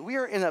true today. We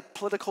are in a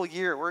political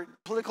year. We're in a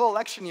political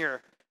election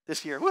year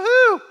this year.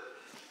 Woohoo!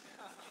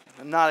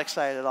 I'm not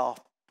excited at all.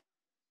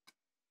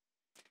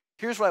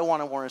 Here's what I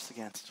want to warn us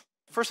against.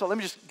 First of all, let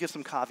me just give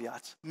some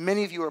caveats.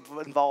 Many of you are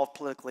involved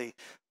politically,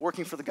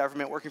 working for the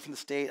government, working for the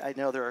state. I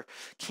know there are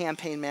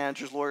campaign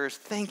managers, lawyers.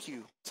 Thank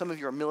you. Some of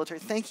you are military.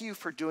 Thank you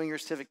for doing your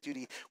civic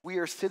duty. We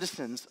are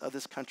citizens of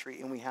this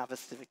country, and we have a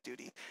civic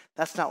duty.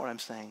 That's not what I'm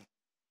saying.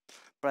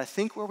 But I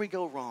think where we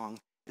go wrong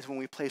is when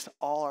we place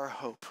all our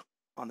hope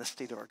on the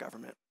state of our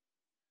government.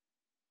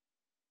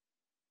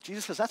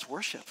 Jesus says that's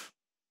worship.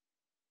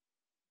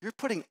 You're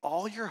putting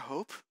all your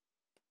hope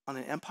on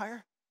an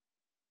empire?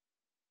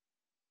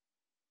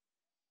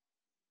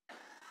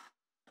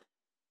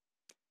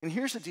 And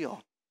here's the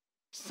deal.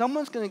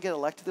 Someone's going to get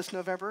elected this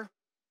November,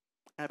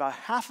 and about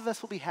half of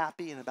us will be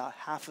happy, and about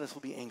half of us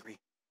will be angry.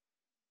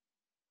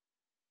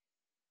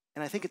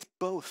 And I think it's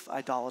both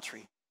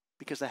idolatry,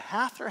 because the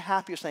half that are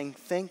happy are saying,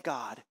 thank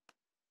God,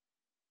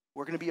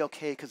 we're going to be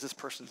okay because this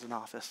person's in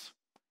office.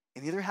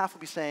 And the other half will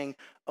be saying,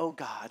 oh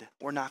God,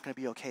 we're not going to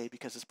be okay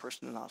because this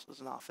person is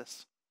in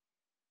office.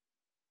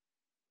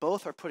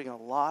 Both are putting a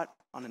lot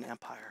on an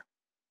empire.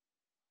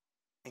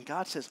 And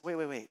God says,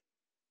 wait,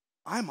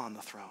 I'm on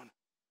the throne.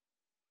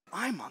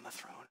 I'm on the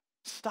throne.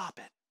 Stop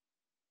it.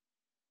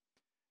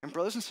 And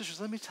brothers and sisters,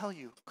 let me tell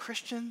you,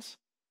 Christians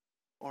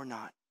or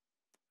not,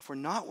 if we're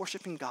not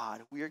worshiping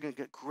God, we are going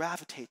to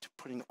gravitate to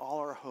putting all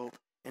our hope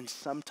in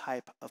some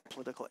type of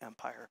political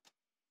empire.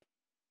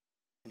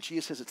 And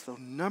Jesus says it's the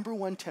number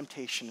one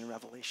temptation in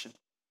Revelation.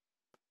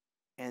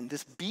 And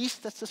this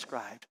beast that's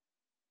described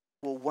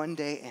will one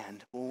day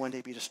end, will one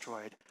day be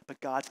destroyed,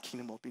 but God's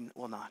kingdom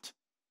will not.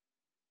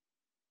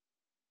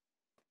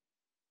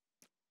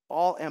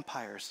 All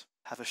empires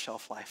have a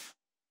shelf life,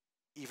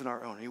 even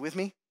our own. Are you with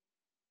me?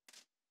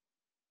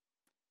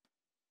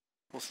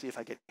 We'll see if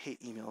I get hate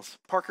emails.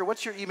 Parker,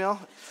 what's your email?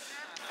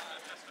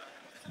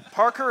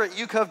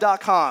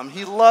 Parker@ucov.com.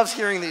 He loves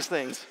hearing these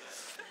things.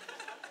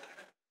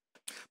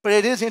 But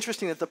it is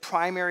interesting that the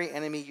primary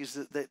enemy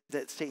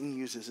that Satan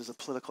uses is a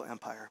political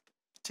empire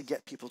to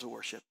get people to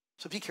worship.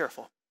 So be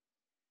careful.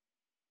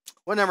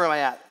 What number am I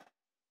at?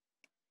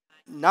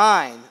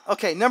 9.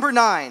 Okay, number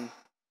 9.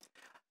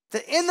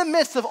 That in the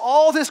midst of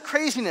all this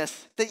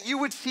craziness, that you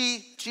would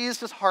see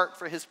Jesus' heart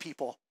for his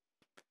people.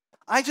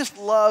 I just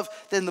love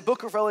that in the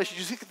book of Revelation,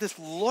 you see this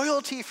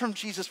loyalty from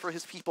Jesus for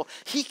his people.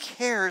 He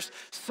cares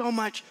so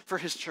much for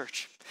his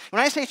church.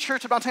 When I say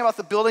church, I'm not talking about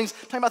the buildings,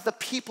 I'm talking about the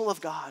people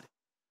of God.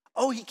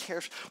 Oh, he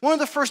cares. One of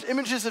the first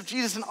images of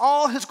Jesus in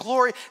all his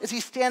glory is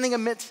he's standing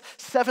amidst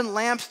 7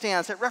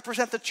 lampstands that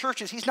represent the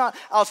churches. He's not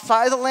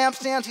outside the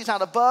lampstands. He's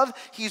not above.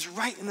 He's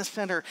right in the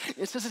center.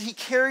 It says that he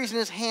carries in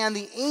his hand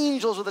the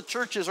angels of the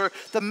churches or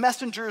the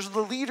messengers or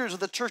the leaders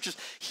of the churches.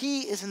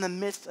 He is in the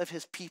midst of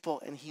his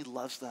people, and he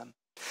loves them.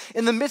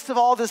 In the midst of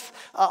all this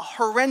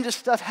horrendous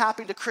stuff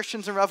happening to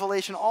Christians in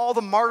Revelation, all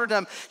the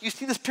martyrdom, you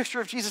see this picture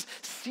of Jesus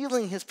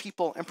sealing his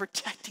people and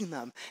protecting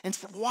them and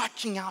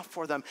watching out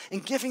for them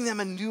and giving them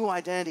a new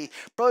identity.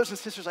 Brothers and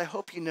sisters, I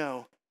hope you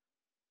know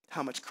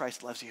how much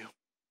Christ loves you.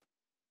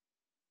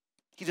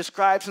 He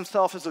describes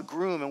himself as a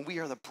groom and we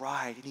are the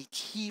bride, and he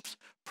keeps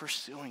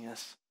pursuing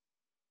us.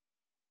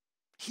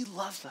 He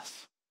loves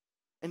us.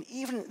 And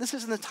even, this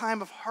is in the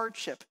time of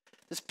hardship,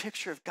 this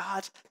picture of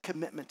God's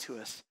commitment to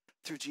us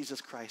through Jesus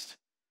Christ.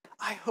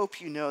 I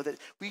hope you know that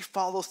we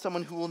follow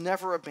someone who will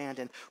never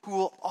abandon, who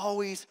will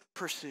always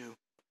pursue.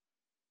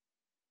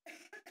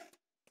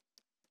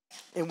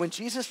 And when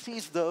Jesus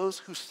sees those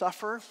who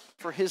suffer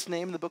for his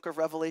name in the book of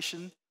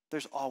Revelation,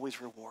 there's always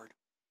reward.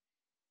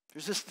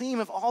 There's this theme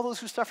of all those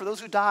who suffer,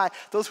 those who die,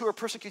 those who are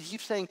persecuted. He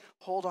keeps saying,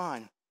 hold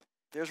on,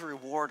 there's a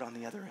reward on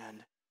the other end.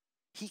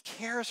 He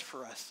cares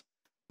for us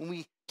when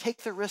we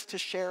take the risk to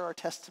share our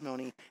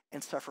testimony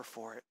and suffer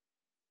for it.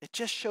 It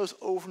just shows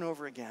over and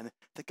over again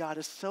that God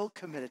is so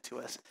committed to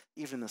us,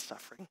 even in the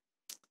suffering.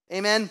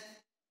 Amen?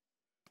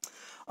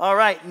 All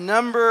right,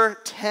 number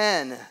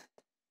 10.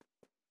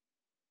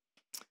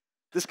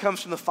 This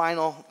comes from the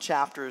final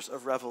chapters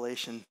of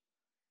Revelation.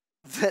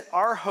 That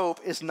our hope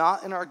is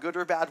not in our good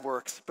or bad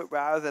works, but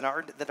rather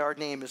that our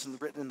name is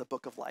written in the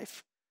book of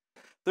life.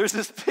 There's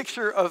this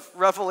picture of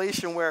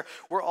Revelation where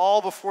we're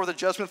all before the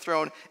judgment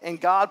throne,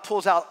 and God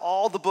pulls out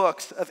all the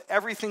books of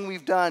everything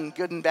we've done,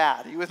 good and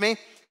bad. Are you with me?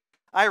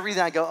 I read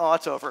that and go, oh,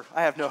 it's over.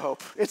 I have no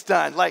hope. It's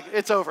done. Like,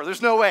 it's over.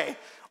 There's no way.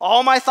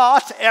 All my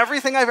thoughts,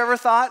 everything I've ever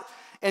thought,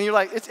 and you're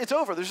like, it's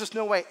over. There's just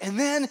no way. And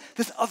then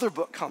this other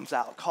book comes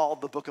out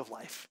called the Book of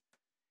Life.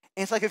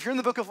 And it's like, if you're in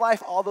the Book of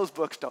Life, all those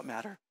books don't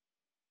matter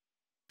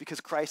because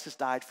Christ has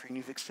died for you and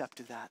you've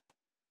accepted that.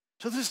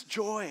 So this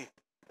joy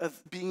of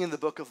being in the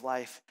Book of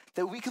Life,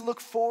 that we can look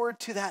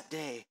forward to that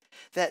day,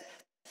 that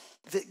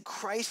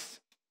Christ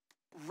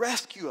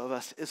rescue of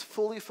us is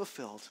fully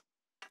fulfilled,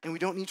 and we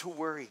don't need to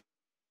worry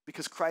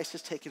because Christ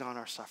has taken on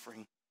our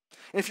suffering.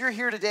 And if you're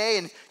here today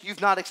and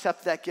you've not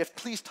accepted that gift,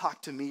 please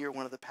talk to me or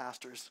one of the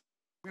pastors.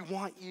 We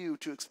want you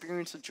to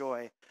experience the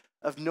joy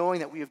of knowing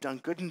that we have done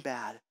good and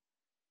bad,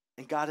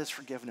 and God has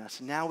forgiven us.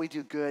 And now we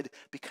do good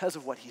because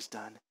of what he's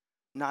done,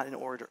 not in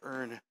order to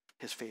earn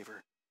his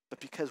favor, but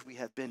because we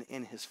have been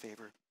in his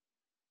favor.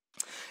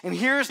 And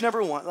here's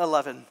number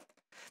 11,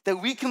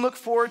 that we can look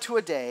forward to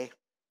a day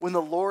when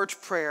the Lord's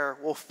Prayer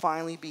will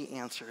finally be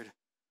answered.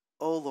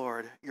 O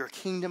Lord, your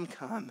kingdom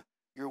come,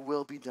 your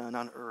will be done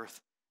on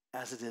earth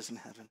as it is in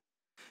heaven.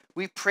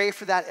 We pray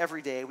for that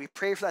every day. We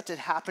pray for that to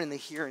happen in the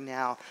here and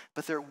now,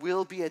 but there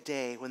will be a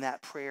day when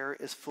that prayer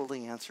is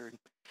fully answered.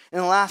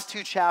 And the last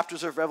 2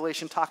 chapters of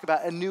Revelation talk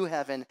about a new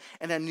heaven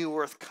and a new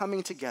earth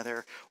coming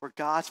together where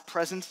God's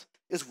presence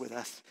is with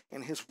us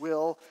and his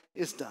will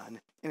is done.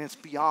 And it's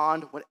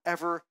beyond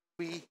whatever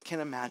we can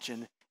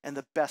imagine. And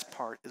the best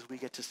part is we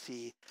get to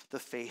see the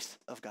face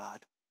of God.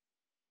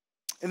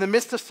 In the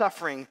midst of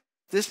suffering,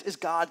 this is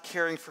God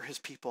caring for his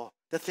people,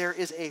 that there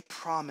is a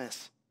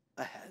promise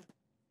ahead.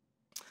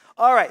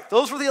 All right,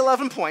 those were the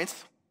 11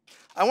 points.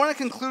 I want to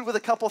conclude with a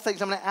couple of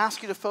things. I'm going to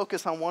ask you to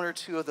focus on 1 or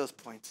 2 of those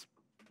points.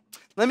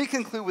 Let me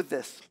conclude with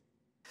this.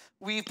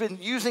 We've been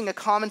using a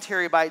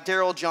commentary by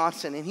Darrell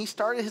Johnson, and he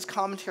started his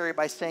commentary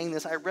by saying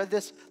this. I read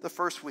this the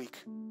first week.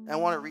 I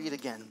want to read it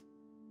again.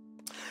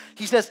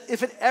 He says,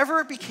 if it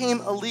ever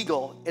became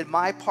illegal in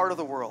my part of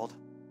the world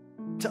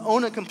to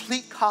own a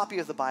complete copy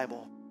of the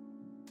Bible,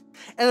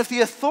 and if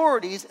the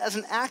authorities, as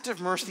an act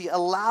of mercy,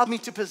 allowed me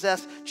to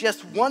possess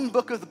just one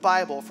book of the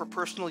Bible for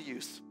personal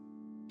use,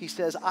 he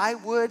says, I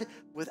would,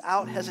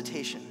 without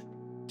hesitation,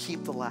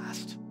 keep the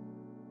last.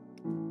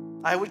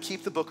 I would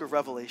keep the book of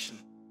Revelation.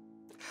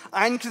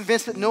 I'm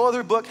convinced that no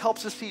other book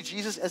helps us see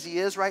Jesus as he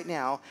is right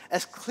now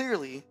as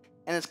clearly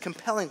and as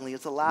compellingly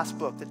as the last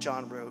book that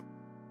John wrote.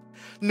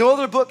 No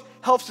other book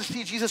helps us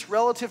see Jesus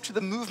relative to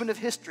the movement of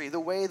history the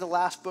way the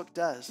last book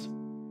does.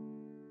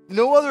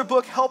 No other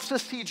book helps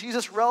us see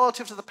Jesus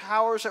relative to the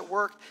powers at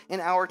work in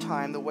our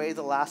time the way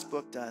the last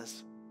book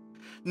does.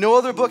 No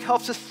other book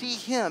helps us see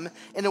him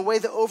in a way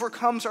that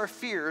overcomes our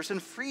fears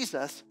and frees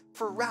us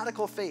for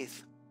radical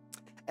faith.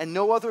 And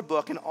no other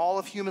book in all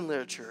of human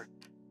literature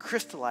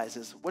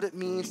crystallizes what it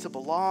means to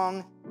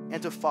belong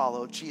and to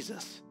follow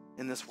Jesus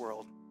in this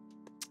world.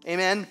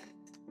 Amen.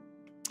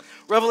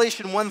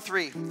 Revelation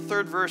 1:3,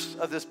 3rd verse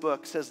of this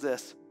book says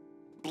this,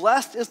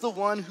 blessed is the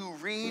one who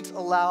reads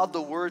aloud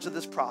the words of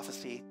this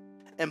prophecy,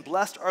 and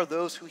blessed are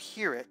those who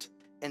hear it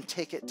and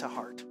take it to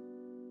heart.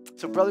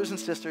 So brothers and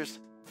sisters,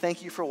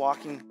 thank you for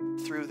walking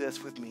through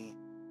this with me.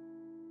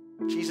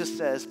 Jesus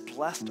says,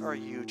 blessed are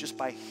you just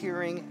by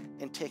hearing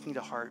and taking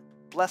to heart.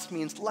 Blessed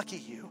means lucky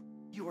you.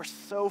 You are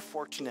so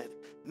fortunate.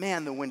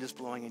 Man, the wind is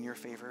blowing in your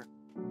favor.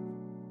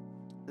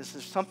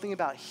 There's something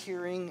about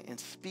hearing and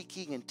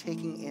speaking and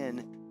taking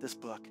in this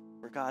book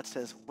where God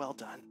says, well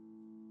done,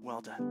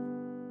 well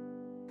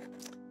done.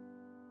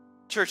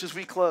 Church, as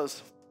we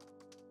close,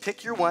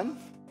 pick your 1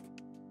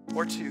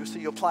 or 2 so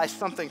you apply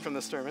something from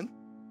the sermon.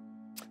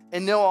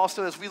 And know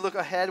also as we look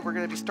ahead, we're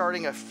going to be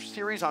starting a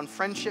series on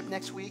friendship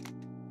next week.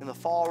 In the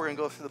fall, we're going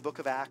to go through the book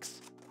of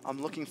Acts.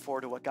 I'm looking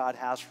forward to what God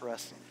has for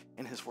us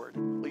in his word.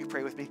 Will you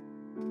pray with me?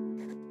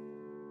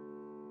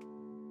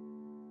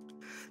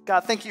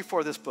 God, thank you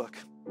for this book.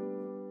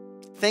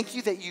 Thank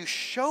you that you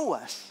show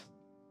us,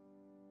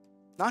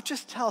 not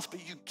just tell us,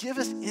 but you give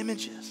us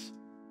images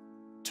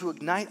to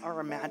ignite our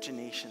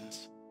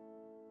imaginations,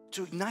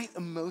 to ignite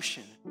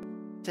emotion,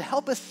 to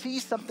help us see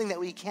something that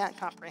we can't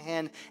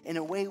comprehend in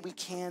a way we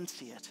can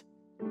see it.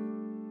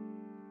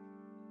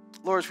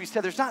 Lord, as we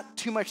said, there's not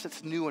too much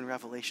that's new in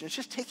Revelation. It's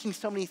just taking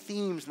so many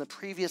themes in the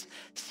previous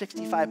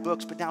 65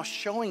 books, but now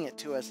showing it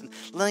to us and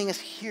letting us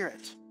hear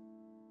it.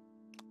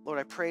 Lord,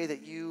 I pray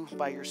that you,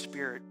 by your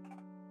Spirit,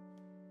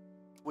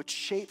 would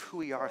shape who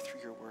we are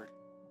through your word.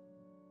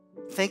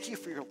 Thank you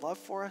for your love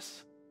for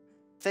us.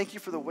 Thank you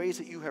for the ways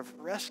that you have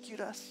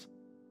rescued us.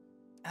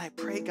 And I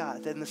pray,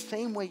 God, that in the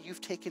same way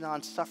you've taken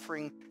on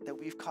suffering that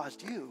we've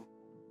caused you,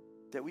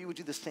 that we would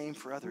do the same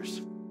for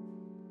others.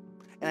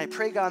 And I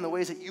pray, God, in the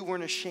ways that you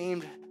weren't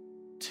ashamed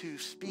to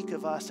speak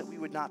of us, that we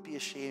would not be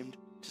ashamed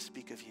to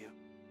speak of you.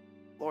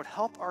 Lord,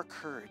 help our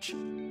courage,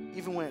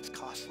 even when it's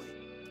costly,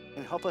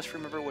 and help us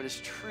remember what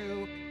is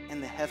true in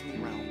the heavenly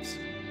realms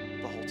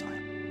the whole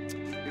time.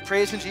 We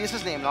praise in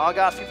Jesus' name, and all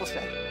God's people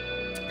say,